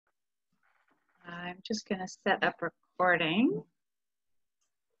I'm just going to set up recording.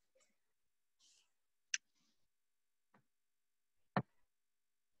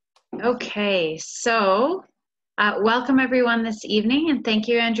 Okay, so welcome everyone this evening, and thank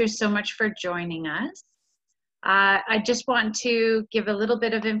you, Andrew, so much for joining us. I just want to give a little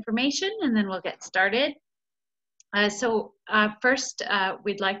bit of information and then we'll get started. First,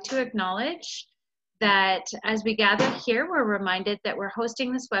 we'd like to acknowledge that as we gather here, we're reminded that we're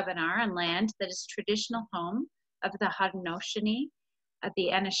hosting this webinar on land that is traditional home of the Haudenosaunee, the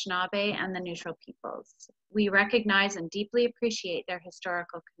Anishinaabe, and the Neutral peoples. We recognize and deeply appreciate their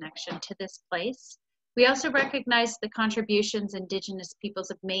historical connection to this place. We also recognize the contributions Indigenous peoples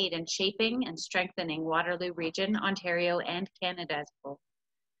have made in shaping and strengthening Waterloo Region, Ontario, and Canada as a whole.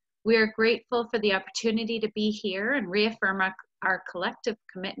 We are grateful for the opportunity to be here and reaffirm our collective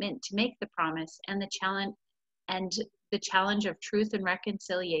commitment to make the promise and the challenge of truth and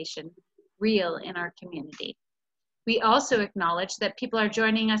reconciliation real in our community. We also acknowledge that people are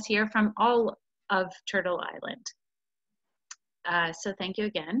joining us here from all of Turtle Island. So thank you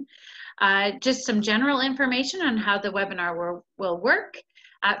again. Just some general information on how the webinar will work.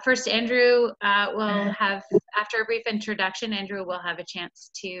 First, Andrew will have, after a brief introduction, Andrew will have a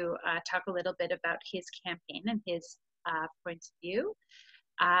chance to talk a little bit about his campaign and his points of view.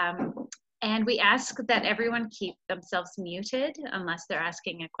 And we ask that everyone keep themselves muted unless they're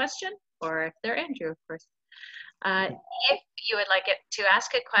asking a question, or if they're Andrew, of course. If you would like to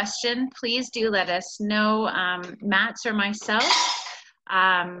ask a question, please do let us know, Matt's or myself.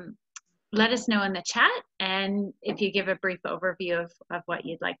 Let us know in the chat, and if you give a brief overview of what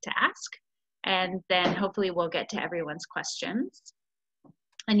you'd like to ask, and then hopefully we'll get to everyone's questions.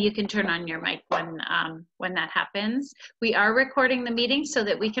 And you can turn on your mic when that happens. We are recording the meeting so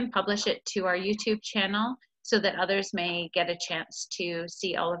that we can publish it to our YouTube channel so that others may get a chance to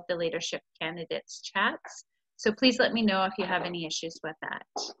see all of the leadership candidates' chats. So please let me know if you have any issues with that.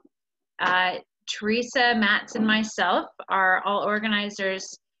 Teresa, Mats, and myself are all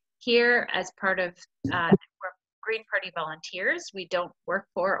organizers here as part of we're Green Party volunteers. We don't work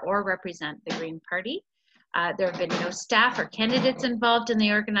for or represent the Green Party. There have been no staff or candidates involved in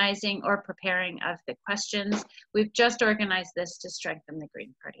the organizing or preparing of the questions. We've just organized this to strengthen the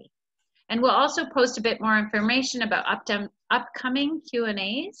Green Party. And we'll also post a bit more information about upcoming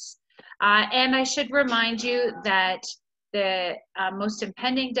Q&As. And I should remind you that the most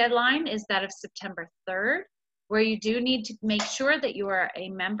impending deadline is that of September 3rd, where you do need to make sure that you are a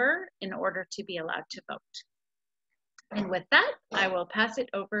member in order to be allowed to vote. And with that, I will pass it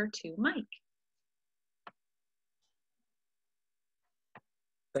over to Mike.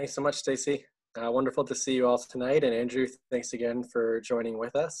 Thanks so much, Stacey. Wonderful to see you all tonight. And Andrew, thanks again for joining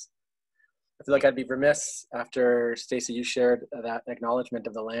with us. I feel like I'd be remiss after, Stacey, you shared that acknowledgement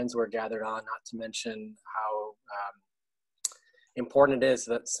of the lands we're gathered on, not to mention how important it is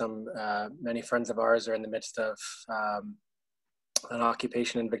that many friends of ours are in the midst of an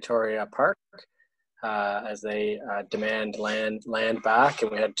occupation in Victoria Park as they demand land back.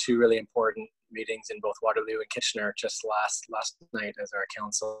 And we had two really important meetings in both Waterloo and Kitchener just last night as our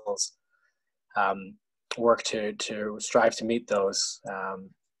councils work to strive to meet those.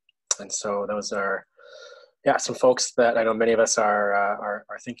 And so those are, some folks that I know many of us are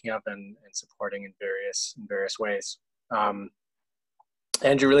thinking of and supporting in various ways.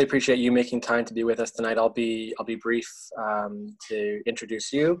 Andrew, really appreciate you making time to be with us tonight. I'll be brief to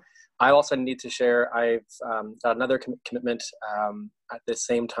introduce you. I also need to share, I've got another commitment at the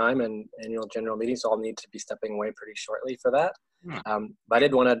same time, an annual general meeting, so I'll need to be stepping away pretty shortly for that. But I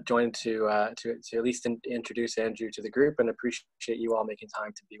did want to join to at least introduce Andrew to the group, and appreciate you all making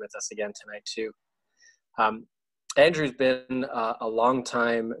time to be with us again tonight too. Andrew's been a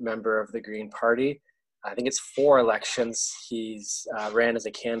long-time member of the Green Party. I think it's 4 elections he's ran as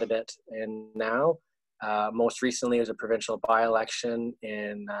a candidate in now. Most recently, it was a provincial by-election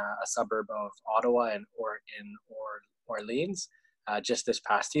in a suburb of Ottawa in Orleans just this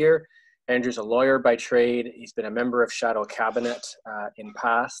past year. Andrew's a lawyer by trade. He's been a member of Shadow Cabinet in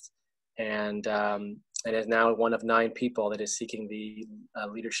past, and is now one of 9 people that is seeking the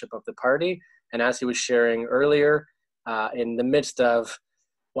leadership of the party. And as he was sharing earlier, in the midst of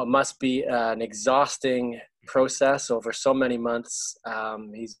what must be an exhausting process over so many months,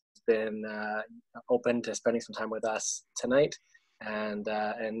 he's been open to spending some time with us tonight, and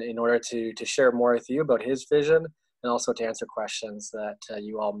in order to share more with you about his vision, and also to answer questions that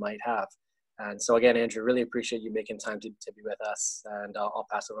you all might have. And so again, Andrew, really appreciate you making time to be with us, and I'll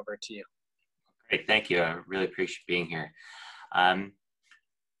pass it over to you. Great, thank you. I really appreciate being here.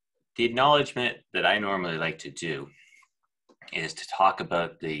 The acknowledgement that I normally like to do is to talk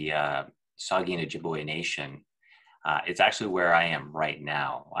about the Saugeen Ojibwe Nation, it's actually where I am right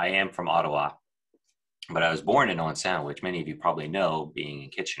now. I am from Ottawa, but I was born in Owen Sound, which many of you probably know, being in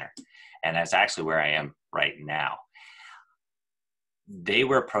Kitchener. And that's actually where I am right now. They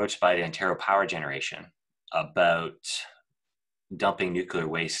were approached by the Ontario Power Generation about dumping nuclear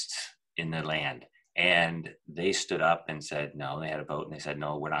waste in the land. And they stood up and said, no, they had a vote and they said,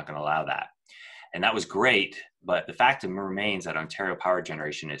 no, we're not going to allow that. And that was great. But the fact remains that Ontario Power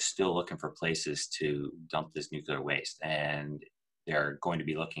Generation is still looking for places to dump this nuclear waste. And they're going to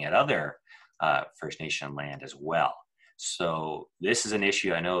be looking at other First Nation land as well. So this is an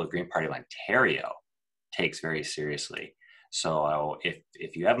issue I know the Green Party of Ontario takes very seriously. So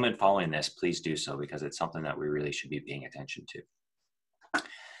if you haven't been following this, please do so, because it's something that we really should be paying attention to.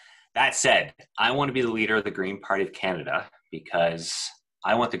 That said, I want to be the leader of the Green Party of Canada because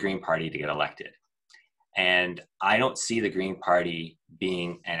I want the Green Party to get elected. And I don't see the Green Party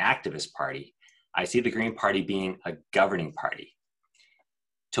being an activist party. I see the Green Party being a governing party.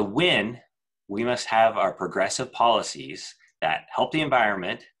 To win, we must have our progressive policies that help the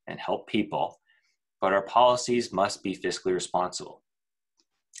environment and help people, but our policies must be fiscally responsible.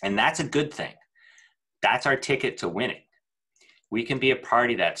 And that's a good thing. That's our ticket to winning. We can be a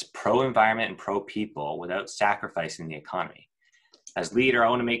party that's pro-environment and pro-people without sacrificing the economy. As leader, I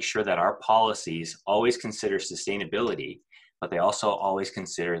want to make sure that our policies always consider sustainability, but they also always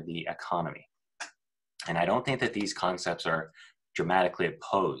consider the economy. And I don't think that these concepts are dramatically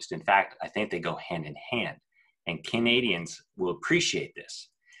opposed. In fact, I think they go hand in hand, and Canadians will appreciate this.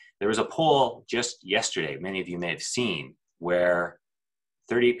 There was a poll just yesterday, many of you may have seen, where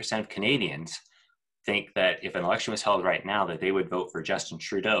 38% of Canadians think that if an election was held right now, that they would vote for Justin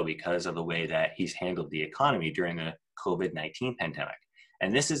Trudeau because of the way that he's handled the economy during the COVID-19 pandemic.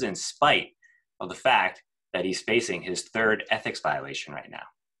 And this is in spite of the fact that he's facing his third ethics violation right now.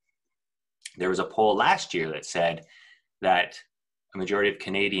 There was a poll last year that said that a majority of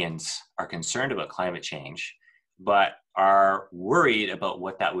Canadians are concerned about climate change, but are worried about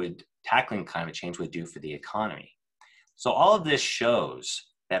what tackling climate change would do for the economy. So all of this shows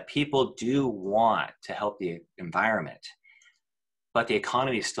that people do want to help the environment, but the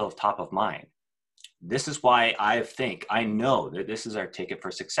economy is still top of mind. This is why I know that this is our ticket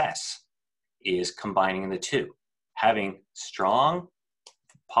for success, is combining the two, having strong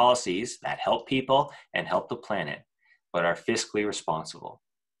policies that help people and help the planet, but are fiscally responsible.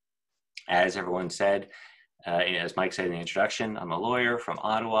 As everyone said, as Mike said in the introduction, I'm a lawyer from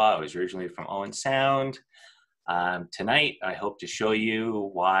Ottawa. I was originally from Owen Sound. Tonight, I hope to show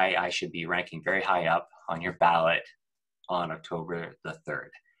you why I should be ranking very high up on your ballot on October the 3rd.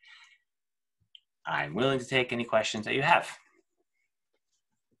 I'm willing to take any questions that you have.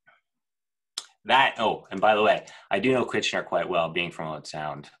 And by the way, I do know Kitchener quite well, being from Owen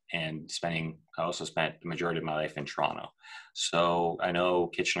Sound and I also spent the majority of my life in Toronto. So I know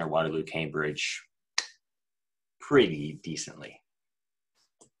Kitchener, Waterloo, Cambridge pretty decently.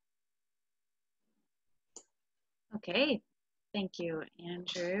 Okay, thank you,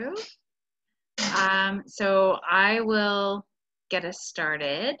 Andrew. So I will get us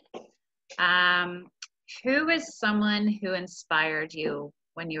started. Who is someone who inspired you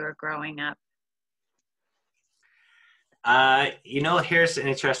when you were growing up? Here's an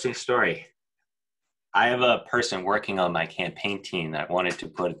interesting story. I have a person working on my campaign team that wanted to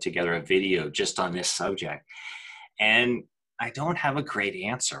put together a video just on this subject. And I don't have a great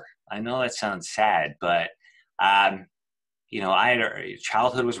answer. I know that sounds sad, but,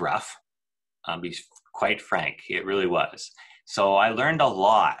 childhood was rough. I'll be quite frank, it really was. So I learned a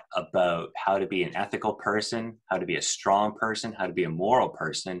lot about how to be an ethical person, how to be a strong person, how to be a moral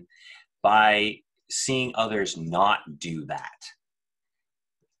person by seeing others not do that.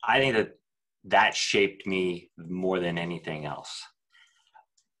 I think that shaped me more than anything else.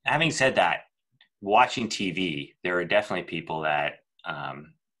 Having said that, watching TV, there are definitely people that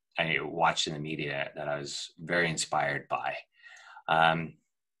I watched in the media that I was very inspired by.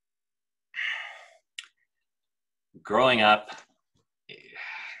 Growing up,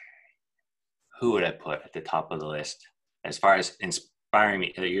 who would I put at the top of the list as far as inspiring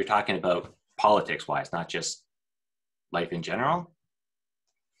me? You're talking about politics-wise, not just life in general?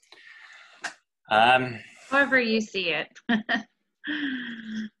 However you see it.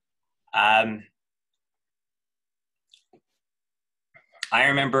 I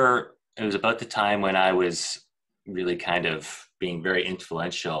remember it was about the time when I was really kind of being very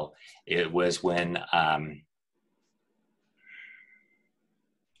influential. It was when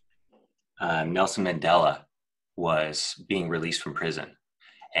Nelson Mandela was being released from prison.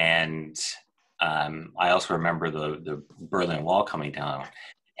 And I also remember the Berlin Wall coming down.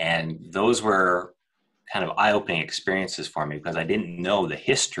 And those were kind of eye-opening experiences for me because I didn't know the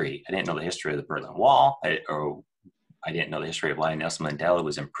history. I didn't know the history of the Berlin Wall, or I didn't know the history of why Nelson Mandela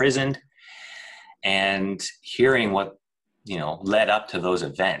was imprisoned. And hearing what, led up to those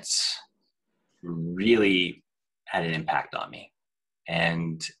events really had an impact on me.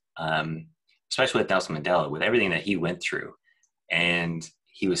 And especially with Nelson Mandela, with everything that he went through, and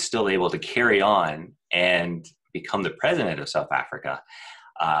he was still able to carry on and become the president of South Africa,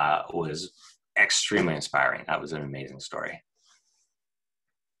 was extremely inspiring. That was an amazing story.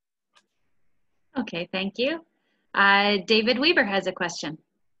 Okay, thank you. David Weber has a question.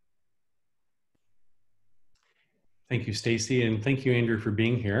 Thank you, Stacy, and thank you, Andrew, for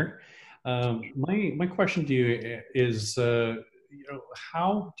being here. My question to you is,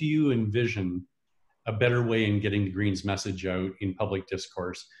 how do you envision a better way in getting the Greens message out in public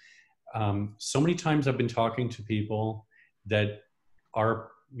discourse? So many times I've been talking to people that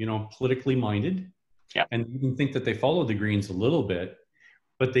are, politically minded, yeah, and even think that they follow the Greens a little bit,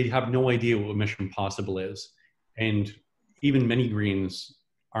 but they have no idea what Mission Possible is. And even many Greens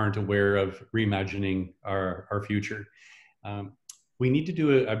aren't aware of reimagining our future. We need to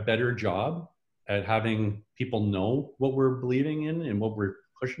do a better job at having people know what we're believing in and what we're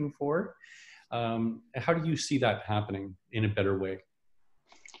pushing for. How do you see that happening in a better way?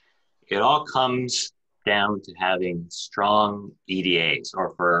 It all comes down to having strong EDAs,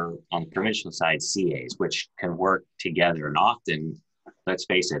 or on the provincial side, CAs, which can work together. And often, let's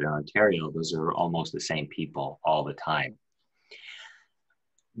face it, in Ontario, those are almost the same people all the time.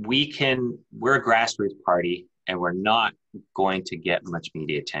 We're a grassroots party, and we're not going to get much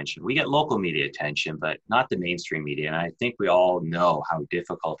media attention. We get local media attention, but not the mainstream media. And I think we all know how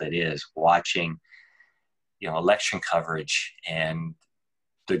difficult it is watching, election coverage, and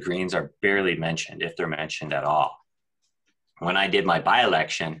the Greens are barely mentioned, if they're mentioned at all. When I did my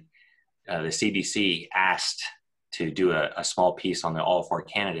by-election, the CBC asked to do a small piece on all four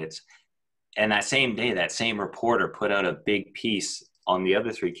candidates. And that same day, that same reporter put out a big piece on the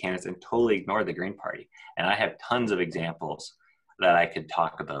other three candidates and totally ignored the Green Party. And I have tons of examples that I could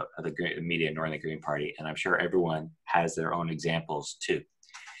talk about of the media ignoring the Green Party. And I'm sure everyone has their own examples too.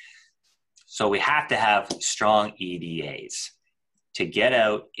 So we have to have strong EDAs to get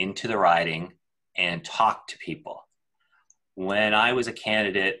out into the riding and talk to people. When I was a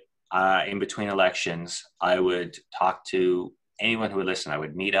candidate in between elections, I would talk to anyone who would listen. I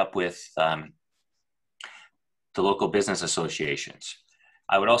would meet up with the local business associations.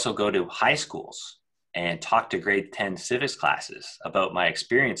 I would also go to high schools and talk to grade 10 civics classes about my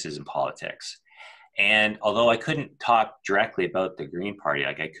experiences in politics. And although I couldn't talk directly about the Green Party,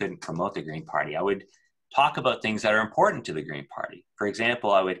 like I couldn't promote the Green Party, I would talk about things that are important to the Green Party. For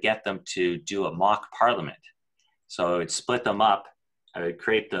example, I would get them to do a mock parliament. So I would split them up. I would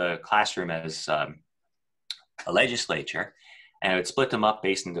create the classroom as a legislature, and I would split them up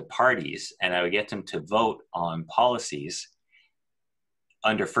based into parties, and I would get them to vote on policies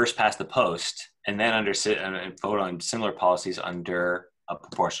under first past the post, and then vote on similar policies under a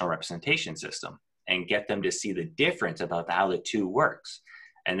proportional representation system, and get them to see the difference about how the two works.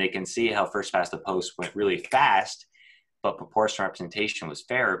 And they can see how first past the post went really fast, but proportional representation was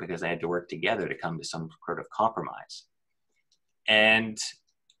fairer because they had to work together to come to some sort of compromise. And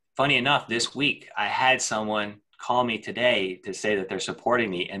funny enough, this week, I had someone call me today to say that they're supporting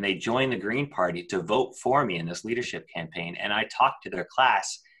me, and they joined the Green Party to vote for me in this leadership campaign. And I talked to their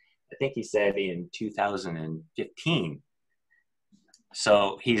class, I think he said in 2015.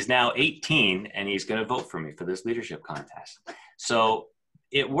 So he's now 18 and he's going to vote for me for this leadership contest. So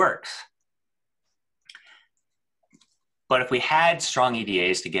it works. But if we had strong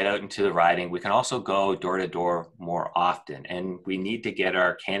EDAs to get out into the riding, we can also go door to door more often. And we need to get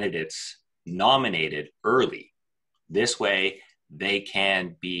our candidates nominated early. This way, they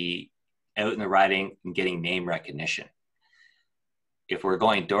can be out in the riding and getting name recognition. If we're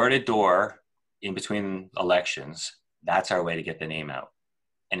going door to door in between elections, that's our way to get the name out.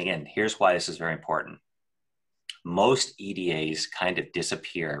 And again, here's why this is very important. Most EDAs kind of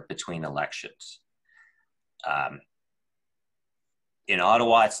disappear between elections. In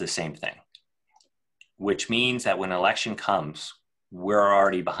Ottawa, it's the same thing, which means that when an election comes, we're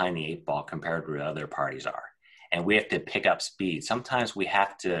already behind the 8 ball compared to what other parties are. And we have to pick up speed. Sometimes we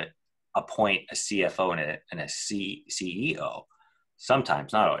have to appoint a CFO and a CEO.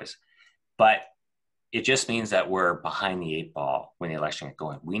 Sometimes, not always. But it just means that we're behind the 8 ball when the election is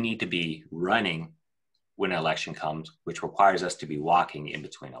going. We need to be running when an election comes, which requires us to be walking in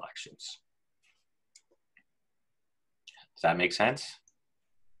between elections. Does that make sense?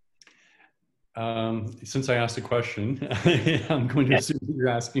 Since I asked a question, I'm going to assume that you're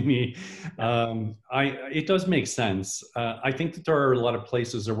asking me. It does make sense. I think that there are a lot of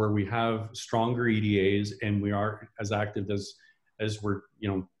places where we have stronger EDAs and we are as active as we're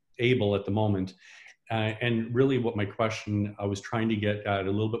able at the moment. And really what my question I was trying to get at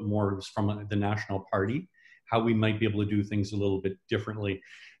a little bit more was from the national party, how we might be able to do things a little bit differently.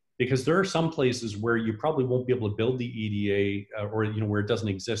 Because there are some places where you probably won't be able to build the EDA or where it doesn't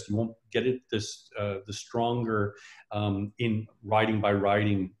exist. You won't get it the stronger in riding by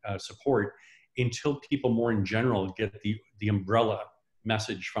riding support until people more in general get the umbrella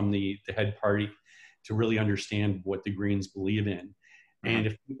message from the head party to really understand what the Greens believe in. And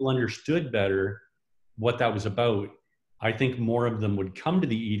if people understood better what that was about, I think more of them would come to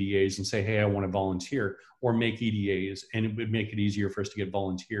the EDAs and say, hey, I want to volunteer, or make EDAs, and it would make it easier for us to get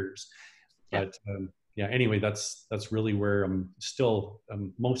volunteers. Yeah. But anyway, that's really where I'm still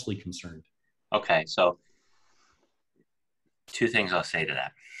mostly concerned. Okay, so 2 things I'll say to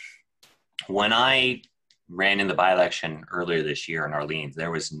that. When I ran in the by-election earlier this year in Orleans,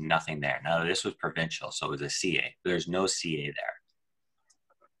 there was nothing there. Now, this was provincial, so it was a CA. There's no CA there.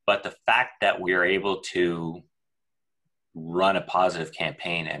 But the fact that we are able to run a positive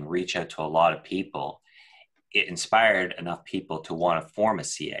campaign and reach out to a lot of people, it inspired enough people to want to form a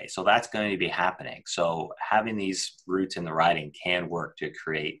CA. So that's going to be happening. So having these roots in the riding can work to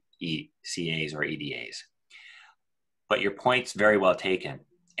create CAs or EDAs. But your point's very well taken.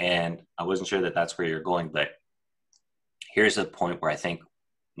 And I wasn't sure that that's where you're going, but here's a point where I think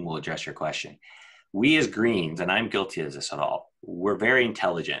we'll address your question. We as Greens, and I'm guilty of this at all, we're very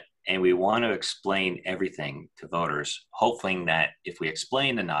intelligent. And we want to explain everything to voters, hoping that if we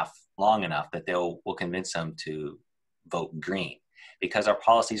explain enough, long enough, that we'll convince them to vote Green, because our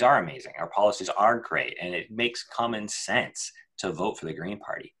policies are amazing. Our policies are great, and it makes common sense to vote for the Green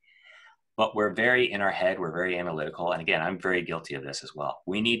Party. But we're very in our head, we're very analytical. And again, I'm very guilty of this as well.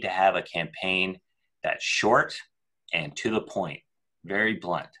 We need to have a campaign that's short and to the point, very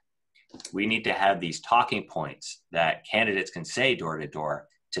blunt. We need to have these talking points that candidates can say door to door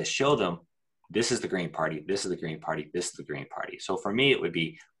to show them this is the Green Party, this is the Green Party, this is the Green Party. So for me, it would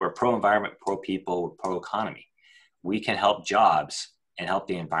be we're pro-environment, pro-people, we're pro-economy. We can help jobs and help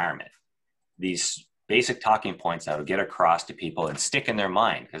the environment. These basic talking points that will get across to people and stick in their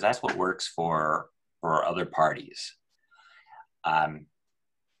mind, because that's what works for other parties. The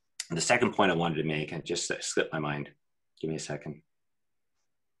second point I wanted to make, and just slipped my mind, give me a second,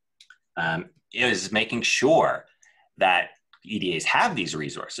 is making sure that EDAs have these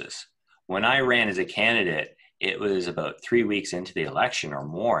resources. When I ran as a candidate, it was about 3 weeks into the election or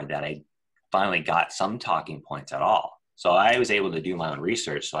more that I finally got some talking points at all. So I was able to do my own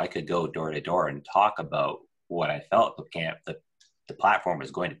research so I could go door to door and talk about what I felt the platform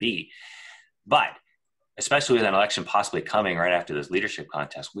was going to be. But especially with an election possibly coming right after this leadership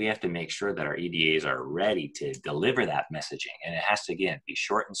contest, we have to make sure that our EDAs are ready to deliver that messaging. And it has to, again, be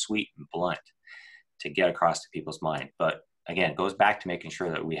short and sweet and blunt to get across to people's mind. But again, it goes back to making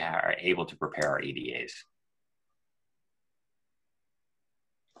sure that we are able to prepare our EDAs.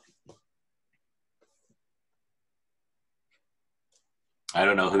 I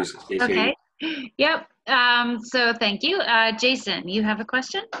don't know who's... Okay. Yep. So thank you. Jason, you have a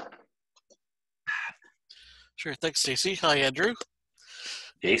question? Sure. Thanks, Stacey. Hi, Andrew.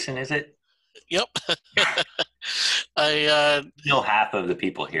 Jason, is it? Yep. I know half of the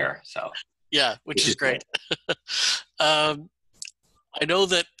people here, so. Yeah, which is great. I know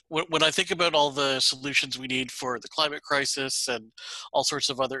that when I think about all the solutions we need for the climate crisis and all sorts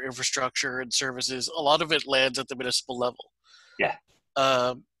of other infrastructure and services, a lot of it lands at the municipal level. Yeah.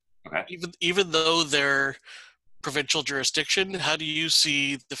 Okay. Even though they're provincial jurisdiction, how do you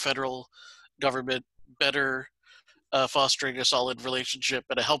see the federal government better fostering a solid relationship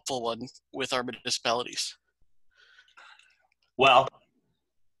and a helpful one with our municipalities? Well,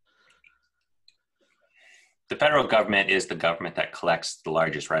 the federal government is the government that collects the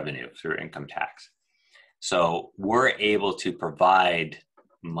largest revenue through income tax. So we're able to provide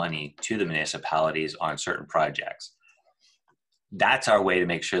money to the municipalities on certain projects. That's our way to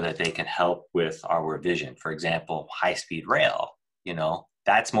make sure that they can help with our vision. For example, high-speed rail,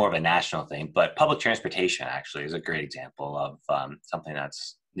 that's more of a national thing, but public transportation actually is a great example of something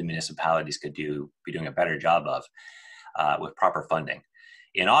that's the municipalities could be doing a better job of with proper funding.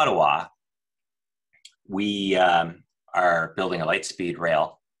 In Ottawa, we are building a light-speed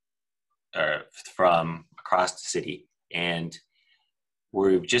rail from across the city, and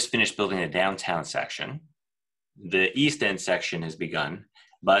we've just finished building the downtown section. The east end section has begun,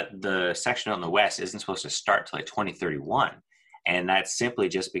 but the section on the west isn't supposed to start till like 2031. And that's simply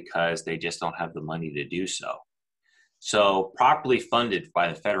just because they just don't have the money to do so. So properly funded by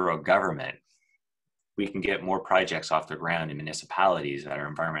the federal government, we can get more projects off the ground in municipalities that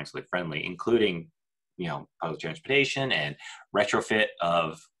are environmentally friendly, including, public transportation and retrofit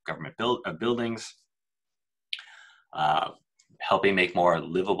of government buildings, helping make more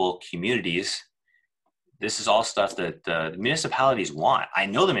livable communities. This is all stuff that the municipalities want. I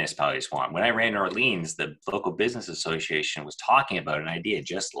know the municipalities want. When I ran in Orleans, the local business association was talking about an idea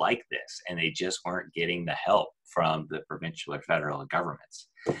just like this, and they just weren't getting the help from the provincial or federal governments.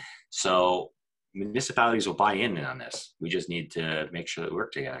 So municipalities will buy in on this. We just need to make sure that we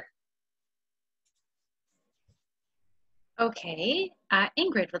work together. Okay,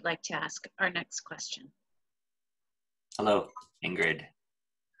 Ingrid would like to ask our next question. Hello, Ingrid.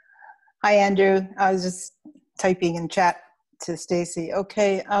 Hi, Andrew. I was just typing in chat to Stacy.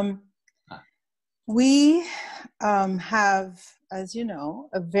 Okay, we have, as you know,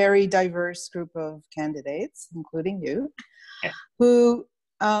 a very diverse group of candidates, including you, who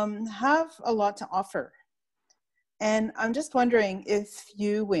have a lot to offer. And I'm just wondering, if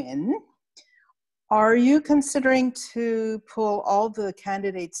you win, are you considering to pull all the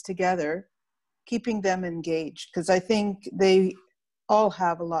candidates together, keeping them engaged? Because I think they all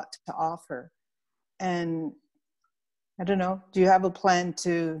have a lot to offer. And I don't know, do you have a plan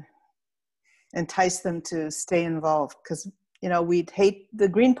to entice them to stay involved? Because, the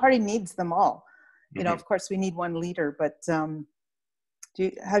Green Party needs them all. Of course we need one leader, but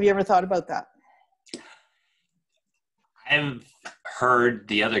have you ever thought about that? I've heard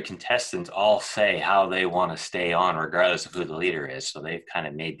the other contestants all say how they want to stay on regardless of who the leader is. So they've kind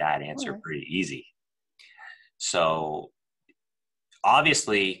of made that answer pretty easy. So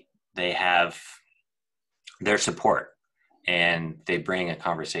obviously they have their support and they bring a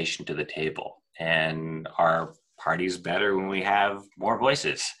conversation to the table, and our party's better when we have more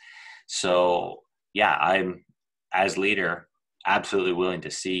voices. So yeah, I'm, as leader, absolutely willing to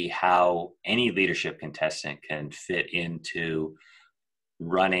see how any leadership contestant can fit into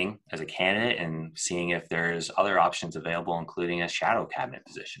running as a candidate and seeing if there's other options available, including a shadow cabinet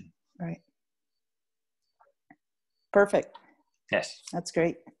position. Right. Perfect. Yes. That's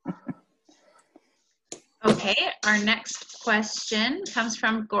great. Okay, our next question comes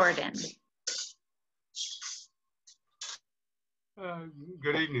from Gordon.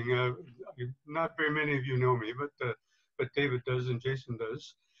 Good evening. Not very many of you know me, but David does and Jason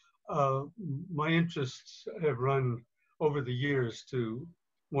does. My interests have run over the years to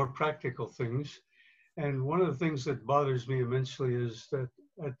more practical things. And one of the things that bothers me immensely is that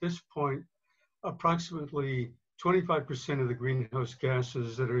at this point, approximately 25% of the greenhouse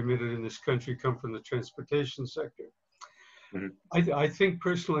gases that are emitted in this country come from the transportation sector. Mm-hmm. I think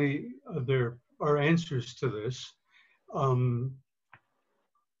personally there are answers to this. And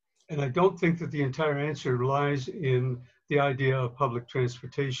I don't think that the entire answer lies in the idea of public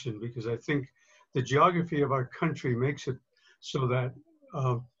transportation, because I think the geography of our country makes it so that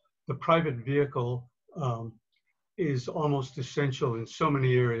the private vehicle is almost essential in so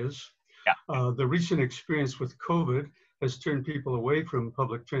many areas. Yeah. The recent experience with COVID has turned people away from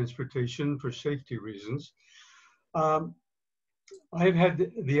public transportation for safety reasons. I've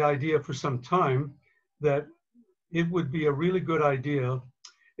had the idea for some time that it would be a really good idea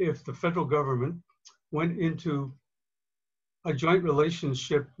if the federal government went into a joint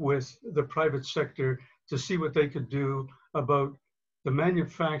relationship with the private sector to see what they could do about the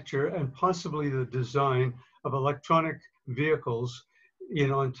manufacture and possibly the design of electronic vehicles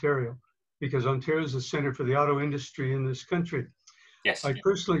in Ontario, because Ontario is the center for the auto industry in this country. Yes. I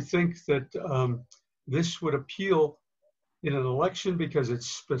personally think that this would appeal in an election because it's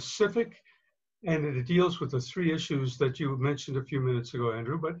specific and it deals with the three issues that you mentioned a few minutes ago,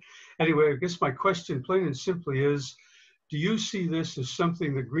 Andrew. But anyway, I guess my question plain and simply is, do you see this as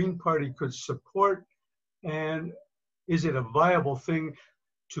something the Green Party could support? And is it a viable thing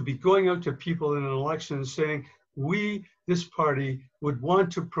to be going out to people in an election and saying, we, this party, would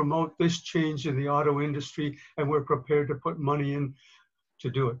want to promote this change in the auto industry and we're prepared to put money in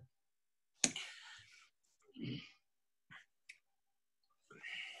to do it?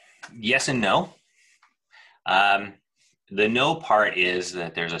 Yes and no. The no part is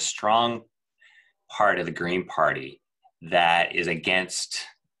that there's a strong part of the Green Party that is against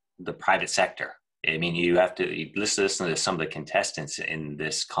the private sector. I mean, you have to listen to some of the contestants in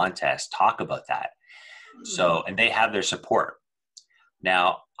this contest talk about that. So, and they have their support.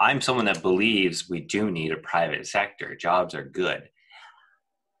 Now, I'm someone that believes we do need a private sector. Jobs are good.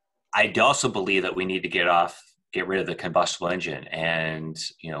 I also believe that we need to get rid of the combustible engine, and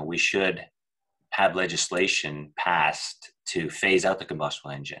we should have legislation passed to phase out the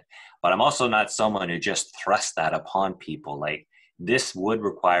combustible engine. But I'm also not someone who just thrusts that upon people. Like, this would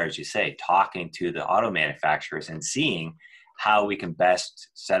require, as you say, talking to the auto manufacturers and seeing how we can best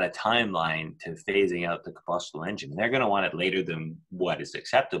set a timeline to phasing out the combustible engine. And they're going to want it later than what is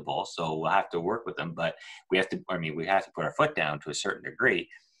acceptable. So we'll have to work with them, but we have to put our foot down to a certain degree.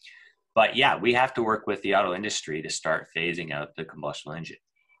 But yeah, we have to work with the auto industry to start phasing out the combustible engine.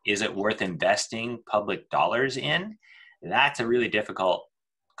 Is it worth investing public dollars in? That's a really difficult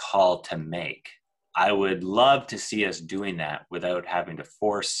call to make. I would love to see us doing that without having to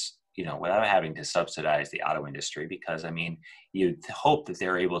force, without having to subsidize the auto industry, because I mean, you'd hope that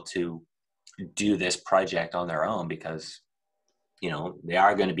they're able to do this project on their own, because, they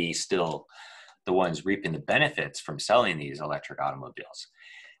are going to be still the ones reaping the benefits from selling these electric automobiles.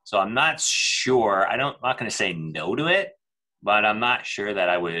 So I'm not sure, I'm not going to say no to it, but I'm not sure that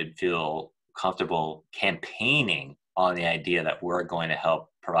I would feel comfortable campaigning on the idea that we're going to help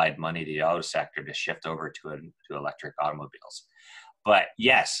provide money to the auto sector to shift over to electric automobiles. But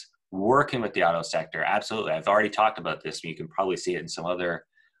yes, working with the auto sector, absolutely. I've already talked about this. You can probably see it in some other,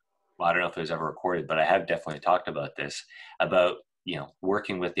 I don't know if it was ever recorded, but I have definitely talked about this, about,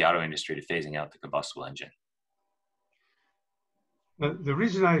 working with the auto industry to phasing out the combustible engine. The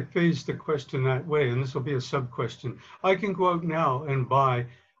reason I phrased the question that way, and this will be a sub-question, I can go out now and buy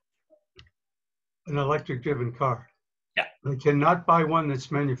an electric-driven car. Yeah. I cannot buy one that's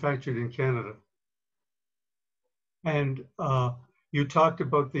manufactured in Canada. And you talked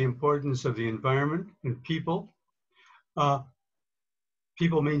about the importance of the environment and people.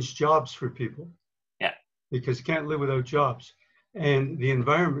 People means jobs for people. Yeah. Because you can't live without jobs. And the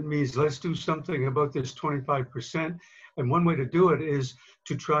environment means let's do something about this 25%. And one way to do it is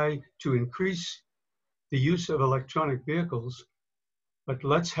to try to increase the use of electronic vehicles, but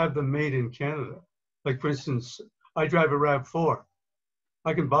let's have them made in Canada. Like, for instance, I drive a RAV4.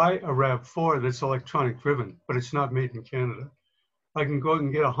 I can buy a RAV4 that's electronic driven, but it's not made in Canada. I can go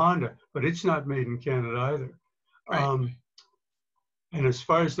and get a Honda, but it's not made in Canada either. Right. And as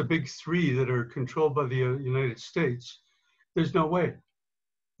far as the big three that are controlled by the United States, there's no way.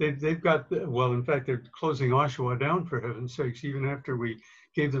 They've got, well, in fact, they're closing Oshawa down, for heaven's sakes, even after we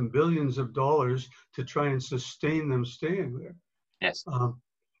gave them billions of dollars to try and sustain them staying there. Yes.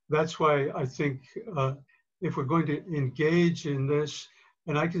 That's why I think if we're going to engage in this,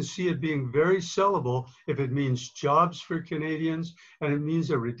 and I can see it being very sellable if it means jobs for Canadians and it means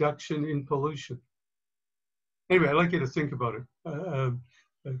a reduction in pollution. Anyway, I'd like you to think about it.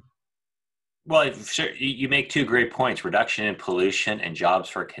 Well, sure, you make two great points. Reduction in pollution and jobs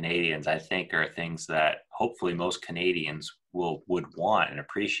for Canadians, I think, are things that hopefully most Canadians would want and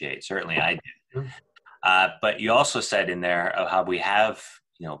appreciate. Certainly I did. But you also said in there of how we have,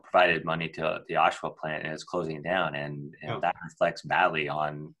 provided money to the Oshawa plant and it's closing down, and that reflects badly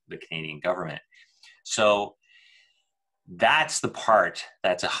on the Canadian government. So that's the part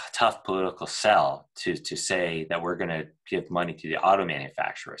that's a tough political sell, to say that we're going to give money to the auto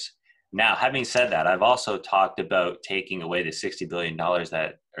manufacturers. Now, having said that, I've also talked about taking away the $60 billion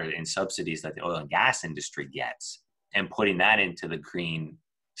that are in subsidies that the oil and gas industry gets and putting that into the green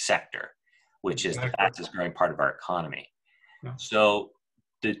sector, which is the fastest growing part of our economy. Yeah. So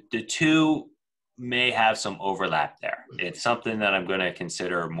the two may have some overlap there. It's something that I'm going to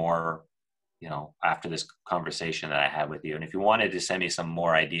consider more, after this conversation that I had with you. And if you wanted to send me some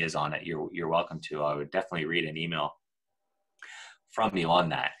more ideas on it, you're welcome to. I would definitely read an email from you on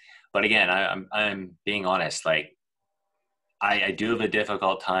that. But again, I'm being honest. Like, I do have a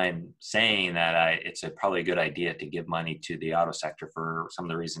difficult time saying that it's probably a good idea to give money to the auto sector for some of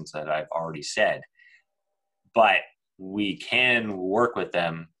the reasons that I've already said. But we can work with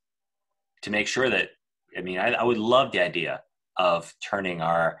them to make sure that, I would love the idea of turning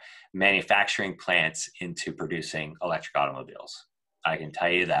our manufacturing plants into producing electric automobiles. I can tell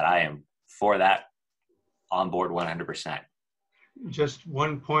you that I am for that, on board 100%. Just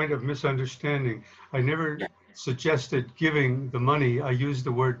one point of misunderstanding. I never suggested giving the money. I used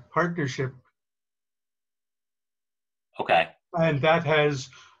the word partnership. Okay. And that has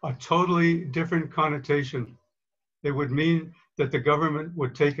a totally different connotation. It would mean that the government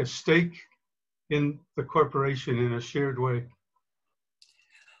would take a stake in the corporation in a shared way.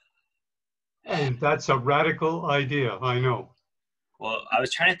 And that's a radical idea, I know. Well, I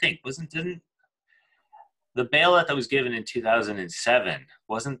was trying to think, didn't the bailout that was given in 2007,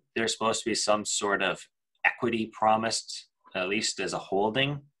 wasn't there supposed to be some sort of equity promised, at least as a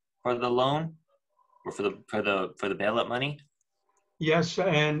holding for the loan or for the bailout money? Yes,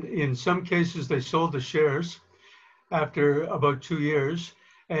 and in some cases they sold the shares after about 2 years,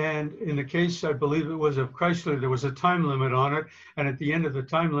 And in the case, I believe it was of Chrysler, there was a time limit on it. And at the end of the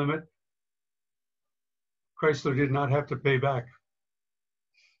time limit, Chrysler did not have to pay back.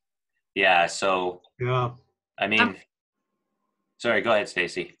 Yeah. So, Yeah. I mean, sorry, go ahead,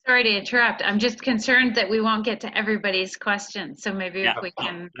 Stacy. Sorry to interrupt. I'm just concerned that we won't get to everybody's questions. So maybe Yeah, if we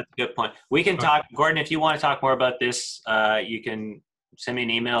can. that's a good point. We can talk, Gordon, if you want to talk more about this, you can send me an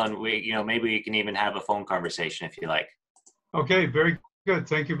email and maybe we can even have a phone conversation if you like. Okay, very good.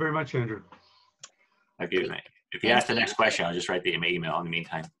 Thank you very much, Andrew. Okay, if you ask the next question, I'll just write the email in the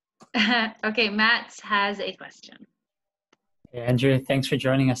meantime. Okay, Matt has a question. Hey, Andrew, thanks for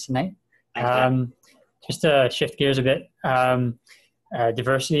joining us tonight. Thanks, just to shift gears a bit,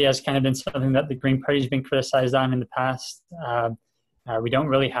 diversity has kind of been something that the Green Party has been criticized on in the past. We don't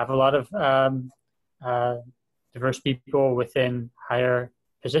really have a lot of diverse people within higher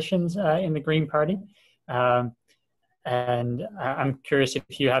positions in the Green Party. And I'm curious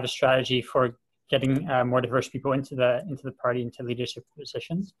if you have a strategy for getting more diverse people into the party, into leadership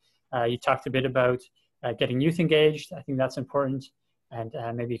positions. You talked a bit about getting youth engaged. I think that's important. And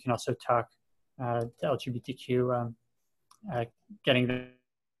maybe you can also talk to LGBTQ, getting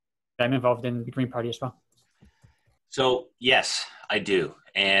them involved in the Green Party as well. So yes, I do.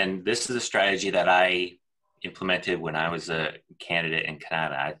 And this is a strategy that I implemented when I was a candidate in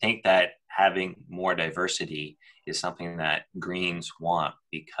Canada. I think that having more diversity is something that Greens want,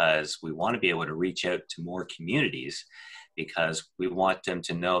 because we want to be able to reach out to more communities, because we want them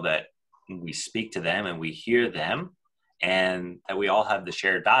to know that we speak to them and we hear them, and that we all have the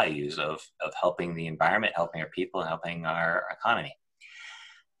shared values of helping the environment, helping our people, and helping our economy.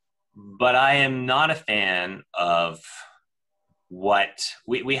 But I am not a fan of what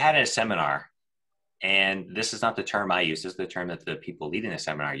we had in a seminar, and this is not the term I use, this is the term that the people leading the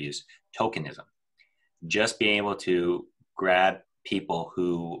seminar use, tokenism. Just being able to grab people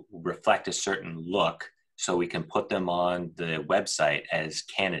who reflect a certain look so we can put them on the website as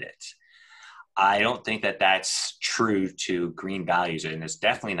candidates. I don't think that that's true to Green values, and it's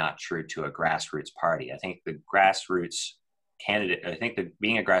definitely not true to a grassroots party. I think the grassroots candidate,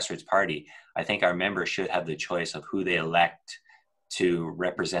 being a grassroots party, I think our members should have the choice of who they elect to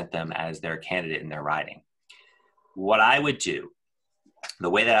represent them as their candidate in their riding. What I would do, the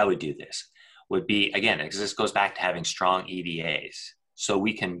way that I would do this, would be, again, because this goes back to having strong EDAs, so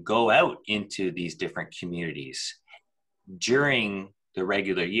we can go out into these different communities during the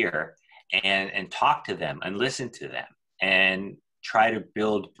regular year and talk to them and listen to them and try to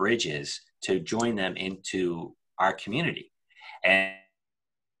build bridges to join them into our community.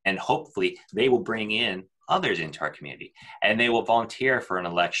 And hopefully they will bring in others into our community, and they will volunteer for an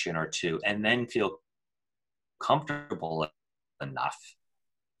election or two and then feel comfortable enough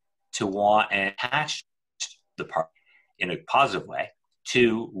to want and attach the party in a positive way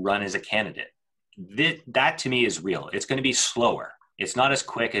to run as a candidate. That to me is real. It's going to be slower. It's not as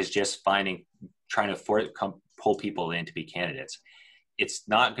quick as just trying to pull people in to be candidates. It's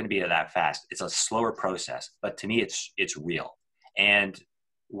not going to be that fast. It's a slower process, but to me, it's real. And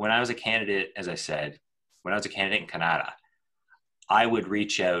when I was a candidate, as I said, when I was a candidate in Canada, I would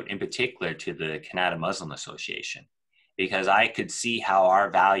reach out in particular to the Canada Muslim Association, because I could see how our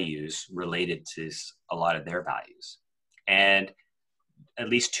values related to a lot of their values. And at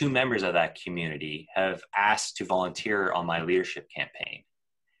least 2 members of that community have asked to volunteer on my leadership campaign.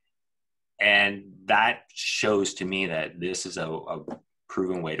 And that shows to me that this is a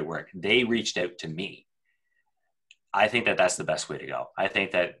proven way to work. They reached out to me. I think that that's the best way to go. I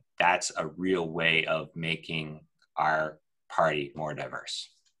think that that's a real way of making our party more diverse.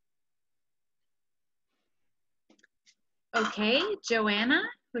 Okay, Joanna,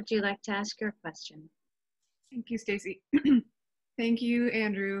 would you like to ask your question? Thank you, Stacy. Thank you,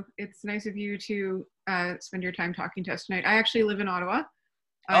 Andrew. It's nice of you to spend your time talking to us tonight. I actually live in Ottawa.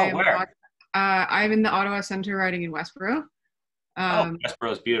 Where? I'm in the Ottawa Centre riding in Westboro.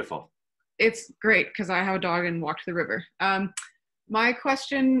 Westboro is beautiful. It's great because I have a dog and walked the river. My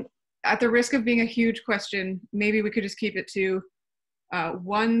question, at the risk of being a huge question, maybe we could just keep it to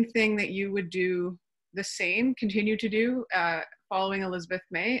one thing that you would do the same, continue to do following Elizabeth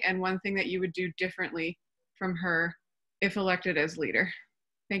May, and one thing that you would do differently from her if elected as leader.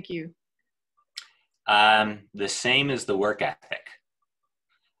 Thank you. The same as the work ethic.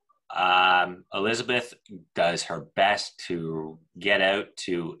 Elizabeth does her best to get out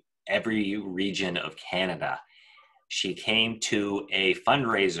to every region of Canada. She came to a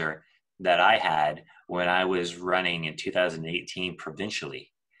fundraiser that I had when I was running in 2018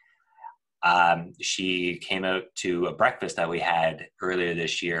 provincially. She came out to a breakfast that we had earlier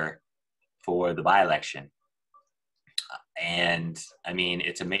this year for the by-election. And I mean,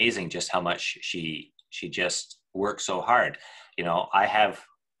 it's amazing just how much she just works so hard. You know, I've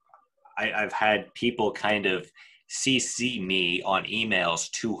had people kind of CC me on emails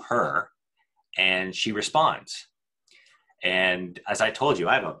to her, and she responds. And as I told you,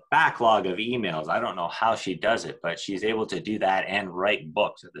 I have a backlog of emails. I don't know how she does it, but she's able to do that and write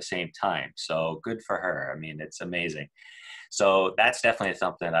books at the same time. So good for her. I mean, it's amazing. So that's definitely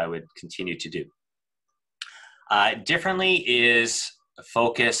something I would continue to do. Differently is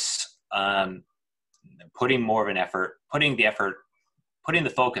focus, putting more of an effort, putting the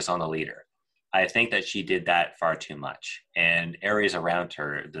focus on the leader. I think that she did that far too much. And areas around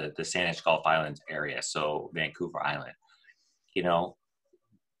her, the Saanich Gulf Islands area, so Vancouver Island, you know,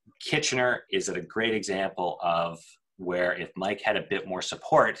 Kitchener is a great example of where if Mike had a bit more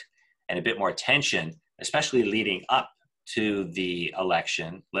support and a bit more attention, especially leading up to the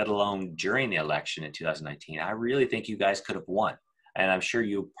election, let alone during the election in 2019, I really think you guys could have won. And I'm sure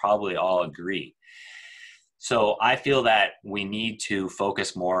you probably all agree. So I feel that we need to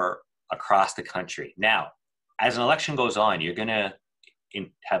focus more across the country. Now, as an election goes on, you're going to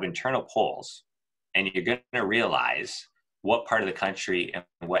have internal polls, and you're going to realize what part of the country and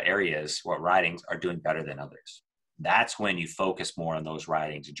what areas, what ridings are doing better than others. That's when you focus more on those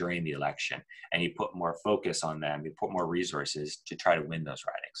ridings during the election, and you put more focus on them, you put more resources to try to win those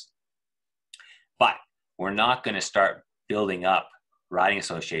ridings. But we're not going to start building up riding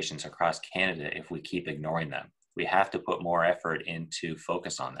associations across Canada if we keep ignoring them. We have to put more effort into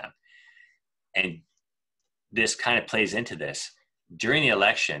focus on them. And this kind of plays into this. During the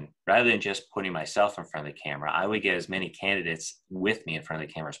election, rather than just putting myself in front of the camera, I would get as many candidates with me in front of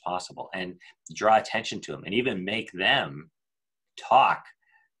the camera as possible and draw attention to them and even make them talk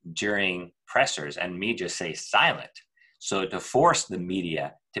during pressers and me just say silent. So to force the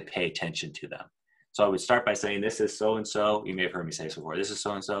media to pay attention to them. So I would start by saying, this is so-and-so. You may have heard me say this before. This is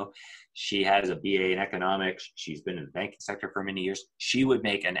so-and-so. She has a BA in economics. She's been in the banking sector for many years. She would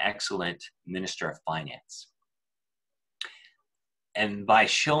make an excellent Minister of Finance. And by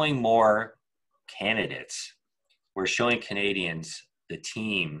showing more candidates, we're showing Canadians the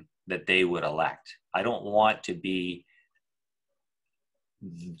team that they would elect. I don't want to be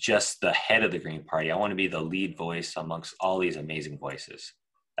just the head of the Green Party. I want to be the lead voice amongst all these amazing voices.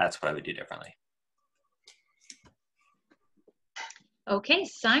 That's what I would do differently. Okay,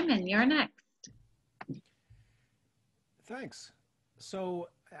 Simon, you're next. Thanks. So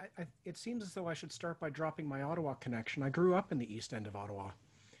it seems as though I should start by dropping my Ottawa connection. I grew up in the east end of Ottawa.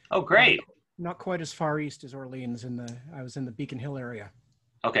 Oh, great. Not quite as far east as Orleans. I was in the Beacon Hill area.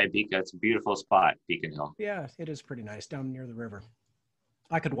 Okay, it's a beautiful spot, Beacon Hill. Yeah, it is pretty nice down near the river.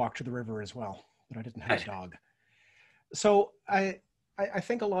 I could walk to the river as well, but I didn't have a dog. So I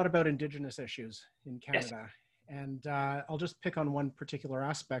think a lot about Indigenous issues in Canada. Yes. And I'll just pick on one particular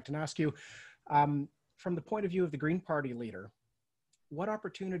aspect and ask you, from the point of view of the Green Party leader, what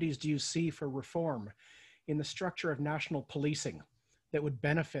opportunities do you see for reform in the structure of national policing that would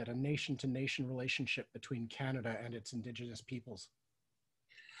benefit a nation-to-nation relationship between Canada and its Indigenous peoples?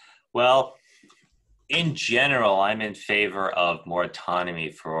 Well, in general, I'm in favor of more autonomy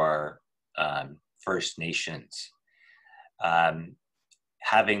for First Nations, having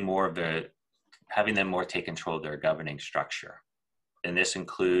them more take control of their governing structure. And this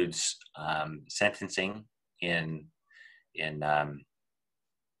includes sentencing in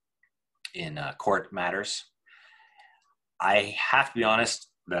court matters. I have to be honest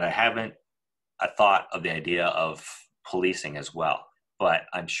that I haven't thought of the idea of policing as well, but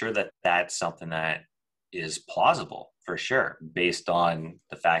I'm sure that that's something that is plausible for sure, based on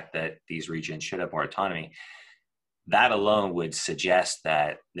the fact that these regions should have more autonomy. That alone would suggest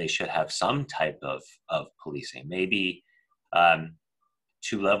that they should have some type of policing, maybe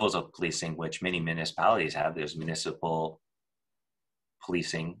 2 levels of policing, which many municipalities have. There's municipal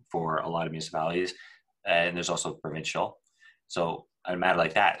policing for a lot of municipalities, and there's also provincial. So a matter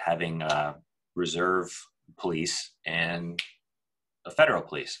like that, having reserve police and a federal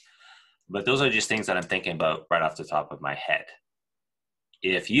police. But those are just things that I'm thinking about right off the top of my head.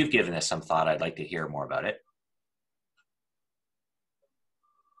 If you've given this some thought, I'd like to hear more about it.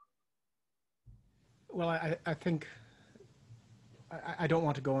 Well, I think I don't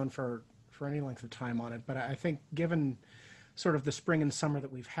want to go on for any length of time on it, but I think given sort of the spring and summer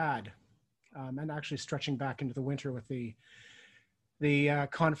that we've had, and actually stretching back into the winter with the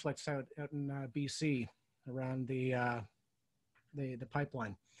conflicts out in BC around the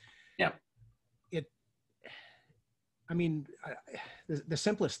pipeline. Yeah. The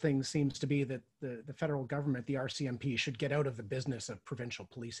simplest thing seems to be that the federal government, the RCMP, should get out of the business of provincial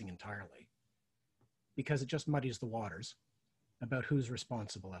policing entirely, because it just muddies the waters. about who's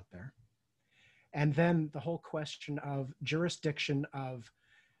responsible out there. And then the whole question of jurisdiction of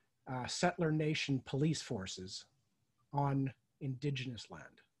settler nation police forces on Indigenous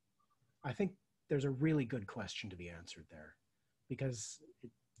land. I think there's a really good question to be answered there, because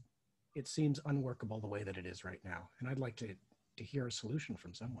it seems unworkable the way that it is right now. And I'd like to hear a solution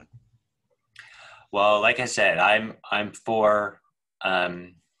from someone. Well, like I said, I'm for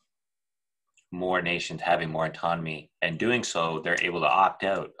more nations having more autonomy, and doing so, they're able to opt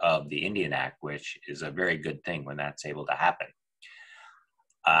out of the Indian Act, which is a very good thing when that's able to happen.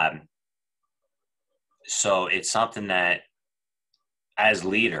 So it's something that, as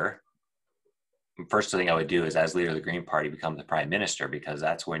leader, first thing I would do is, as leader of the Green Party, become the prime minister, because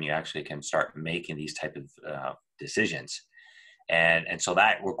that's when you actually can start making these type of decisions. And so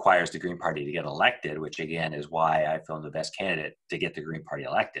that requires the Green Party to get elected, which again is why I feel I'm the best candidate to get the Green Party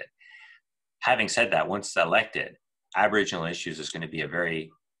elected. Having said that, once elected, Aboriginal issues is going to be a very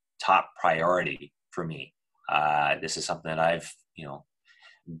top priority for me. This is something that I've,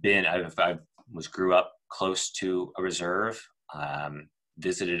 grew up close to a reserve,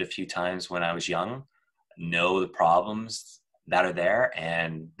 visited a few times when I was young, know the problems that are there,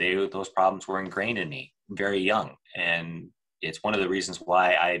 and those problems were ingrained in me very young. And it's one of the reasons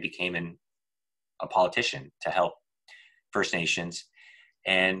why I became a politician, to help First Nations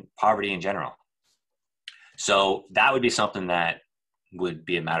and poverty in general. So that would be something that would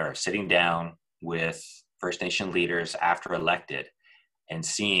be a matter of sitting down with First Nation leaders after elected and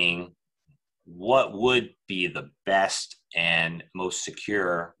seeing what would be the best and most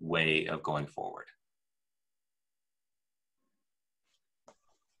secure way of going forward.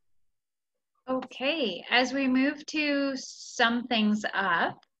 Okay, as we move to sum things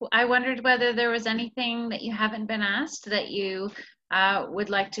up, I wondered whether there was anything that you haven't been asked that you would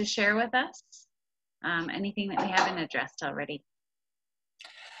like to share with us? Anything that we haven't addressed already?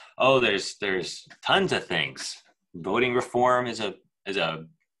 Oh, there's tons of things. Voting reform is a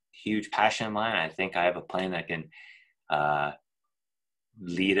huge passion of mine. I think I have a plan that can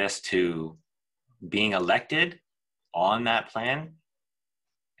lead us to being elected on that plan.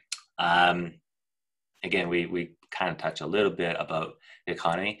 Again, we kind of touch a little bit about the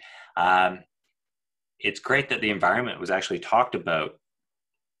economy. It's great that the environment was actually talked about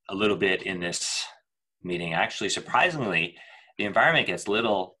a little bit in this meeting. Actually, surprisingly, the environment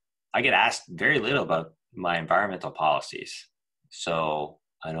I get asked very little about my environmental policies. So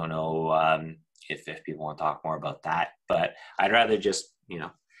I don't know if people want to talk more about that, but I'd rather just,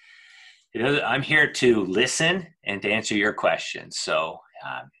 I'm here to listen and to answer your questions. So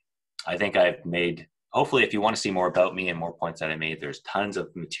I think I've made, hopefully if you want to see more about me and more points that I made, there's tons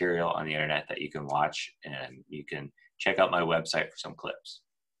of material on the internet that you can watch, and you can check out my website for some clips.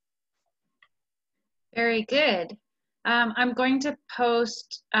 Very good. I'm going to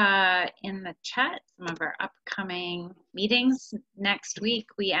post in the chat some of our upcoming meetings. Next week,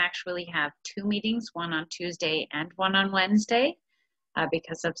 we actually have 2 meetings, one on Tuesday and one on Wednesday,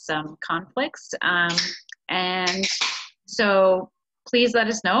 because of some conflicts. And so please let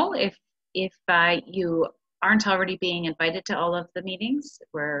us know if you aren't already being invited to all of the meetings,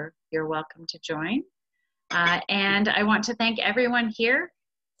 where you're welcome to join. And I want to thank everyone here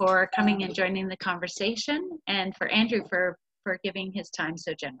for coming and joining the conversation, and for Andrew for giving his time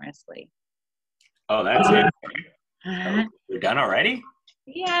so generously. Oh, that's it. We're done already?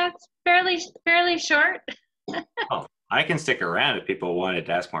 Yeah, it's fairly short. Oh, I can stick around if people wanted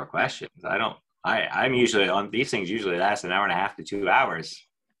to ask more questions. I'm usually on these things, usually last an hour and a half to 2 hours.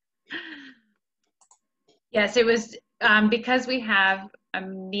 Yes, it was because we have a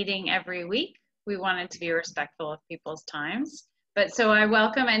meeting every week, we wanted to be respectful of people's times. But so I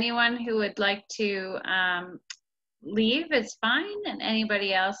welcome anyone who would like to leave, it's fine. And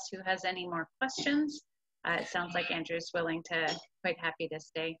anybody else who has any more questions, it sounds like Andrew's quite happy to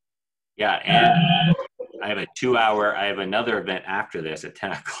stay. Yeah, and I have I have another event after this at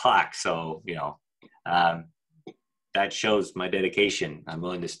 10 o'clock. So, that shows my dedication. I'm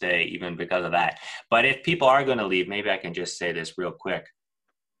willing to stay even because of that. But if people are going to leave, maybe I can just say this real quick.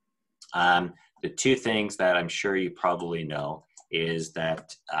 The 2 things that I'm sure you probably know is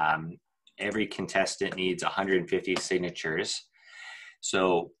that every contestant needs 150 signatures.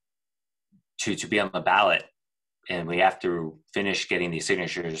 So to be on the ballot, and we have to finish getting these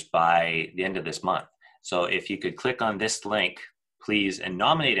signatures by the end of this month. So if you could click on this link, please, and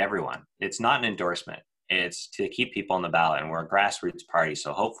nominate everyone. It's not an endorsement. It's to keep people on the ballot, and we're a grassroots party.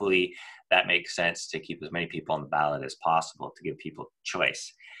 So hopefully that makes sense, to keep as many people on the ballot as possible, to give people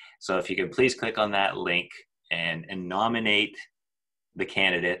choice. So if you could please click on that link and nominate the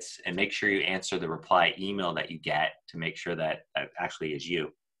candidates and make sure you answer the reply email that you get to make sure that that actually is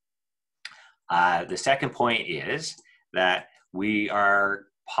you. The second point is that we are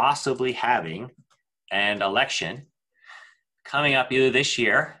possibly having an election coming up either this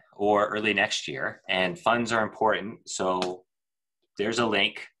year or early next year, and funds are important. So there's a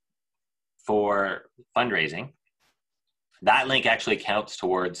link for fundraising. That link actually counts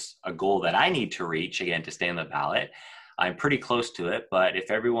towards a goal that I need to reach, again, to stay on the ballot. I'm pretty close to it, but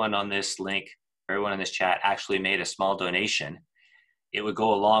if everyone on this link, everyone in this chat actually made a small donation, it would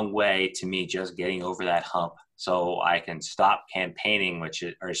go a long way to me just getting over that hump so I can stop campaigning,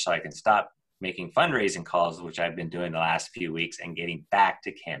 so I can stop making fundraising calls, which I've been doing the last few weeks, and getting back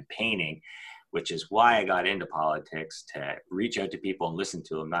to campaigning, which is why I got into politics, to reach out to people and listen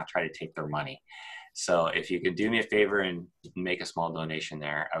to them, not try to take their money. So if you could do me a favor and make a small donation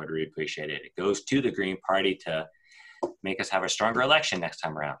there, I would really appreciate it. It goes to the Green Party to make us have a stronger election next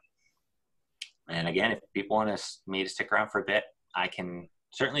time around. And again, if people want me to stick around for a bit, I can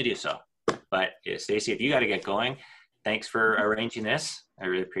certainly do so. But Stacey, if you got to get going, thanks for arranging this. I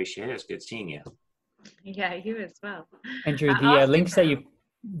really appreciate it. It's good seeing you. Yeah, you as well. Andrew, the links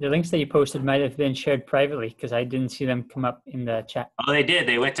that you posted might have been shared privately because I didn't see them come up in the chat. Oh, they did.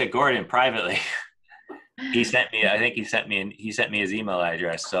 They went to Gordon privately. He sent me. I think he sent me his email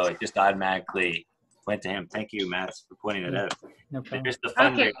address, so it just automatically went to him. Thank you, Matt, for pointing it out. No problem. There's the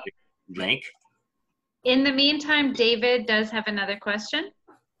fundraising link. In the meantime, David does have another question.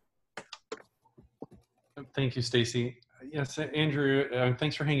 Thank you, Stacey. Yes, Andrew,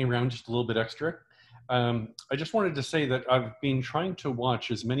 thanks for hanging around just a little bit extra. I just wanted to say that I've been trying to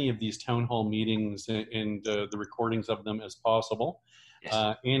watch as many of these town hall meetings and the recordings of them as possible.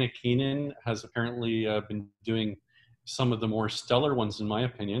 Yes. Anna Keenan has apparently been doing some of the more stellar ones, in my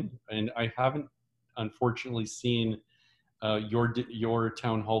opinion, and I haven't, unfortunately, seen your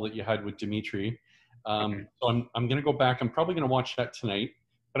town hall that you had with Dimitri. So I'm going to go back. I'm probably going to watch that tonight.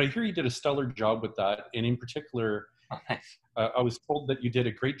 But I hear you did a stellar job with that, and in particular, I was told that you did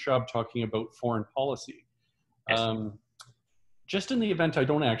a great job talking about foreign policy. Yes. Just in the event I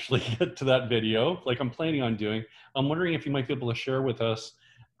don't actually get to that video, like I'm planning on doing, I'm wondering if you might be able to share with us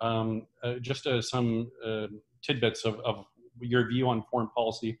just some tidbits of your view on foreign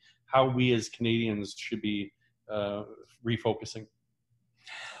policy, how we as Canadians should be refocusing.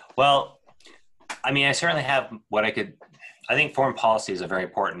 Well, I mean, I certainly have what I could. I think foreign policy is a very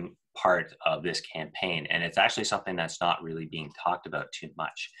important part of this campaign, and it's actually something that's not really being talked about too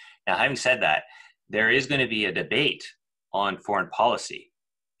much. Now, having said that, there is going to be a debate on foreign policy.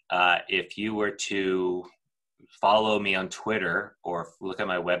 If you were to follow me on Twitter or look at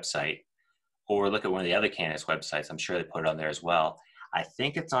my website or look at one of the other candidates' websites, I'm sure they put it on there as well. I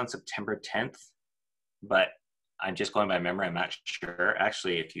think it's on September 10th, but I'm just going by memory. I'm not sure.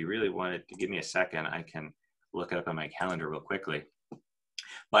 Actually, if you really wanted to give me a second, I can look it up on my calendar real quickly.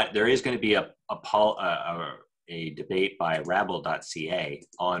 But there is going to be a debate by rabble.ca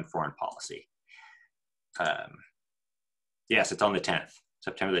on foreign policy. Yes, it's on the 10th,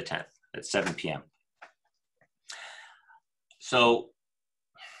 September the 10th at 7 p.m. So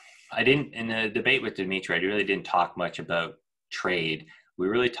in the debate with Dimitri, I really didn't talk much about trade. We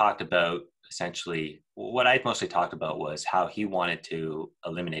really talked about essentially, what I mostly talked about was how he wanted to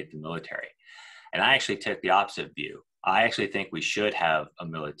eliminate the military. And I actually took the opposite view. I actually think we should have a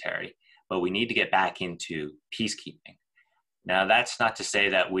military, but we need to get back into peacekeeping. Now, that's not to say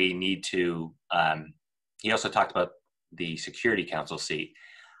that we need to, he also talked about the Security Council seat.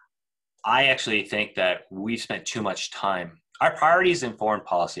 I actually think that we've spent too much time. Our priorities in foreign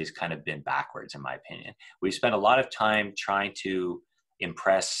policy has kind of been backwards, in my opinion. We've spent a lot of time trying to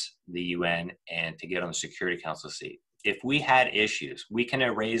impress the UN and to get on the Security Council seat. If we had issues, we can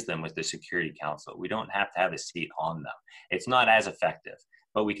raise them with the Security Council. We don't have to have a seat on them. It's not as effective,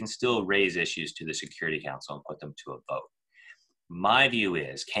 but we can still raise issues to the Security Council and put them to a vote. My view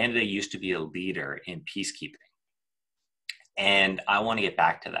is Canada used to be a leader in peacekeeping, and I want to get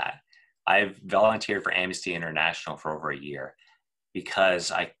back to that. I've volunteered for Amnesty International for over a year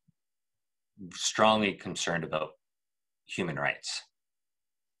because I'm strongly concerned about human rights.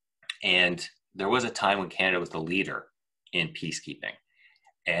 And there was a time when Canada was the leader in peacekeeping,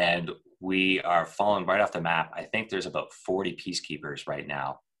 and we are falling right off the map. I think there's about 40 peacekeepers right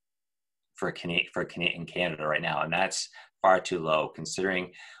now in Canada right now, and that's far too low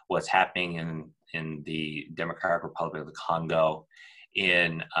considering what's happening in the Democratic Republic of the Congo,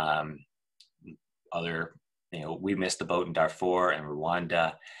 in other, we missed the boat in Darfur and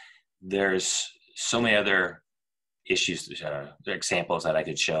Rwanda. There's so many other issues, examples that I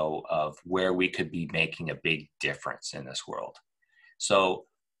could show of where we could be making a big difference in this world. So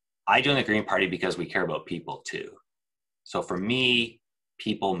I joined the Green Party because we care about people too. So for me,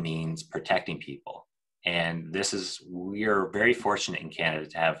 people means protecting people. And we are very fortunate in Canada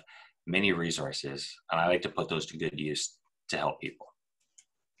to have many resources, and I like to put those to good use to help people.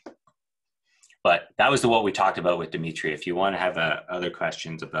 But that was what we talked about with Dimitri. If you want to have other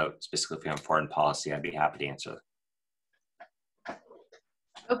questions about specifically on foreign policy, I'd be happy to answer.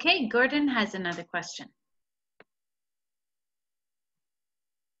 Okay, Gordon has another question.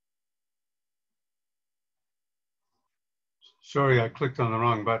 Sorry, I clicked on the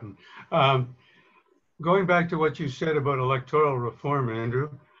wrong button. Going back to what you said about electoral reform, Andrew,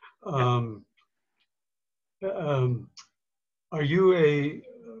 are you a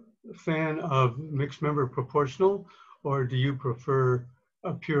fan of mixed member proportional, or do you prefer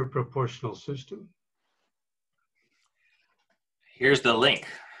a pure proportional system? Here's the link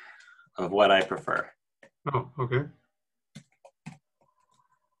of what I prefer. Oh, okay.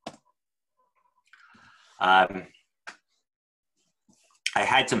 I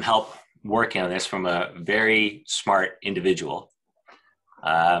had some help working on this from a very smart individual.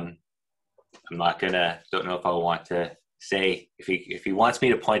 I'm not don't know if I want to say if he wants me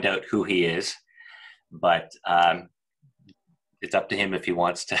to point out who he is, but it's up to him if he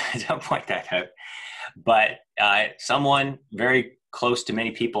wants to point that out. But someone very close to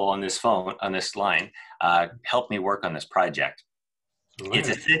many people on this line, helped me work on this project. Right. It's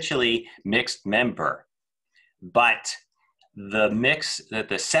essentially mixed member, but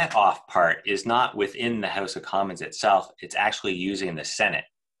the set off part is not within the House of Commons itself. It's actually using the Senate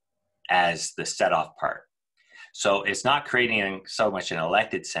as the set off part. So it's not creating so much an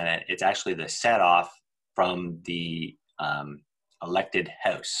elected Senate. It's actually the set off from the elected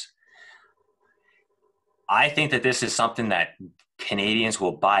House. I think that this is something that Canadians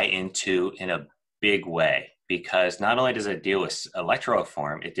will buy into in a big way, because not only does it deal with electoral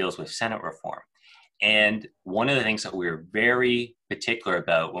reform, it deals with Senate reform. And one of the things that we were very particular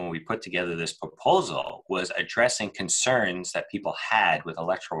about when we put together this proposal was addressing concerns that people had with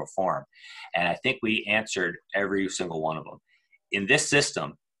electoral reform. And I think we answered every single one of them. In this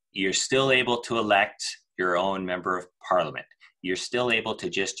system, you're still able to elect your own member of parliament. You're still able to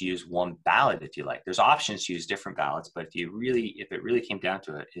just use one ballot if you like. There's options to use different ballots, but if it really came down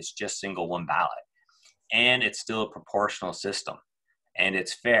to it, it's just single one ballot. And it's still a proportional system. And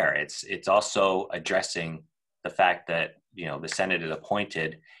it's fair. It's also addressing the fact that, you know, the Senate is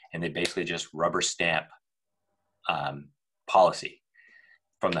appointed and they basically just rubber stamp policy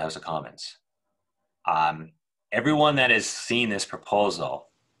from the House of Commons. Everyone that has seen this proposal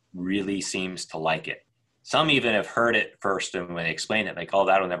really seems to like it. Some even have heard it first, and when they explain it, like, oh,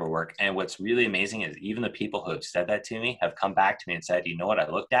 that'll never work. And what's really amazing is even the people who have said that to me have come back to me and said, you know what, I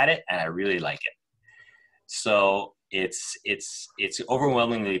looked at it and I really like it. So it's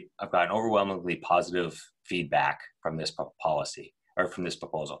overwhelmingly, I've gotten overwhelmingly positive feedback from this policy, or from this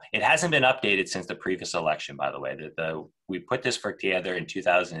proposal. It hasn't been updated since the previous election, by the way. We put this together in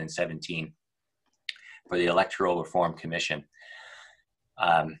 2017 for the Electoral Reform Commission,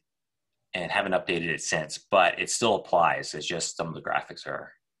 and haven't updated it since, but it still applies. It's just some of the graphics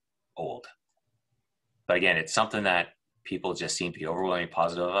are old. But again, it's something that people just seem to be overwhelmingly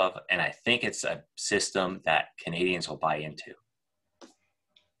positive of, and I think it's a system that Canadians will buy into.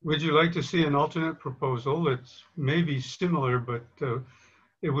 Would you like to see an alternate proposal that's maybe similar, but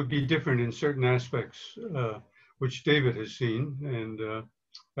it would be different in certain aspects, which David has seen, and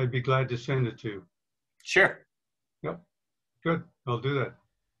I'd be glad to send it to you. Sure. Yep, good, I'll do that.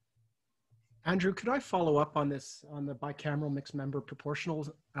 Andrew, could I follow up on this, on the bicameral mixed member proportional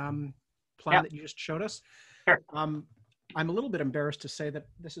plan that you just showed us? Sure. I'm a little bit embarrassed to say that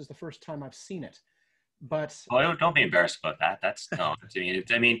this is the first time I've seen it, but... Oh, don't be embarrassed about that.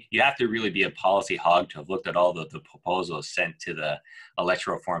 I mean, you have to really be a policy hog to have looked at all the proposals sent to the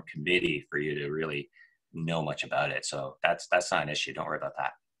Electoral Reform Committee for you to really know much about it. So that's not an issue. Don't worry about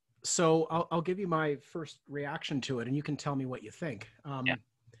that. So I'll give you my first reaction to it, and you can tell me what you think.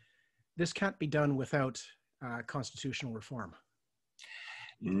 This can't be done without constitutional reform.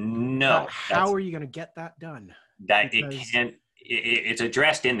 No. How are you going to get that done? It's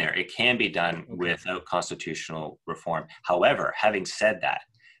addressed in there. It can be done without constitutional reform. However, having said that,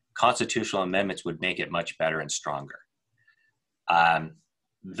 constitutional amendments would make it much better and stronger.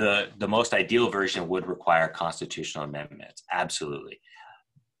 The most ideal version would require constitutional amendments, absolutely.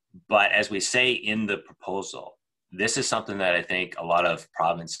 But as we say in the proposal, this is something that I think a lot of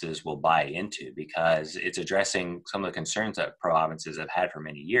provinces will buy into, because it's addressing some of the concerns that provinces have had for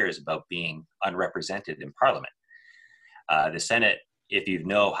many years about being unrepresented in Parliament. The Senate, if you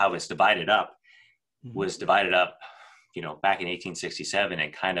know how it's divided up, was divided up you know, back in 1867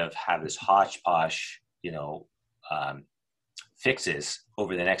 and kind of have this hodgepodge, you know, fixes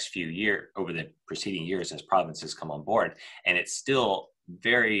over the next few years, over the preceding years as provinces come on board. And it's still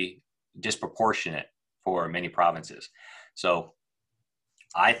very disproportionate for many provinces. So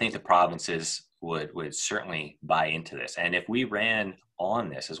I think the provinces would certainly buy into this. And if we ran on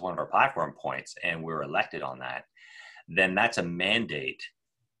this as one of our platform points and we're elected on that, then that's a mandate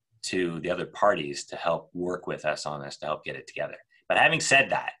to the other parties to help work with us on this, to help get it together. But having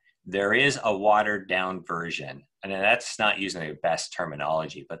said that, there is a watered down version, and that's not using the best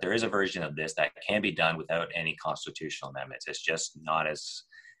terminology, but there is a version of this that can be done without any constitutional amendments. It's just not as,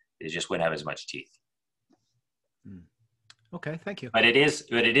 it just wouldn't have as much teeth. Okay, thank you. But it is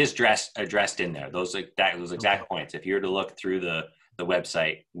addressed in there, those exact points. If you were to look through the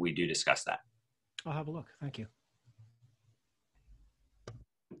website, we do discuss that. I'll have a look, thank you.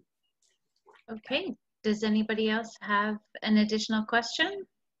 Okay, does anybody else have an additional question?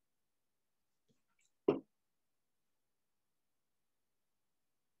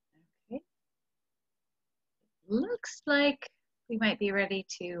 Okay, looks like we might be ready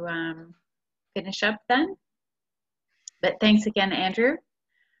to finish up then. But thanks again, Andrew.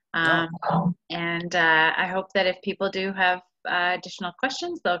 And I hope that if people do have additional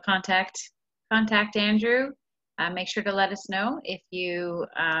questions, they'll contact Andrew. Make sure to let us know if you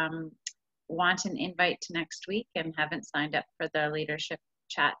want an invite to next week and haven't signed up for the leadership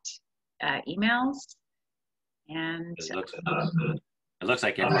chat emails. And it looks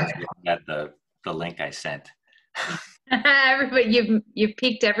like everyone's looking at the link I sent. Everybody, you've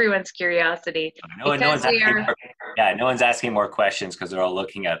piqued everyone's curiosity. No one's asking more questions because they're all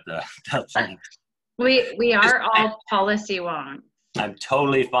looking at the link. We are all policy wonks. I'm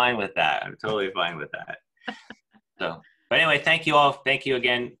totally fine with that. So, but anyway, thank you all. Thank you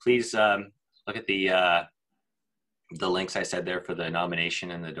again. Please look at the links I said there for the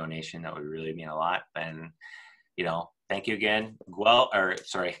nomination and the donation. That would really mean a lot. And, you know, thank you again.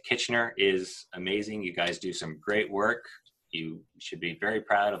 Kitchener is amazing. You guys do some great work. You should be very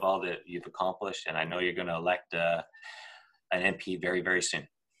proud of all that you've accomplished. And I know you're going to elect an MP very, very soon.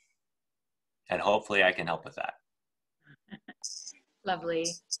 And hopefully I can help with that. Lovely.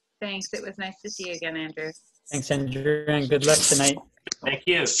 Thanks. It was nice to see you again, Andrew. Thanks, Andrew, and good luck tonight. Thank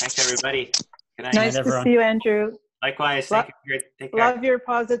you. Thanks, everybody. Good night. Nice to see you, Andrew. Likewise. Thank you. Take care. Love your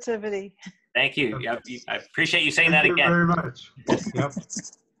positivity. Thank you. I appreciate you saying that again. Thank you very much.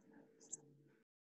 Yep.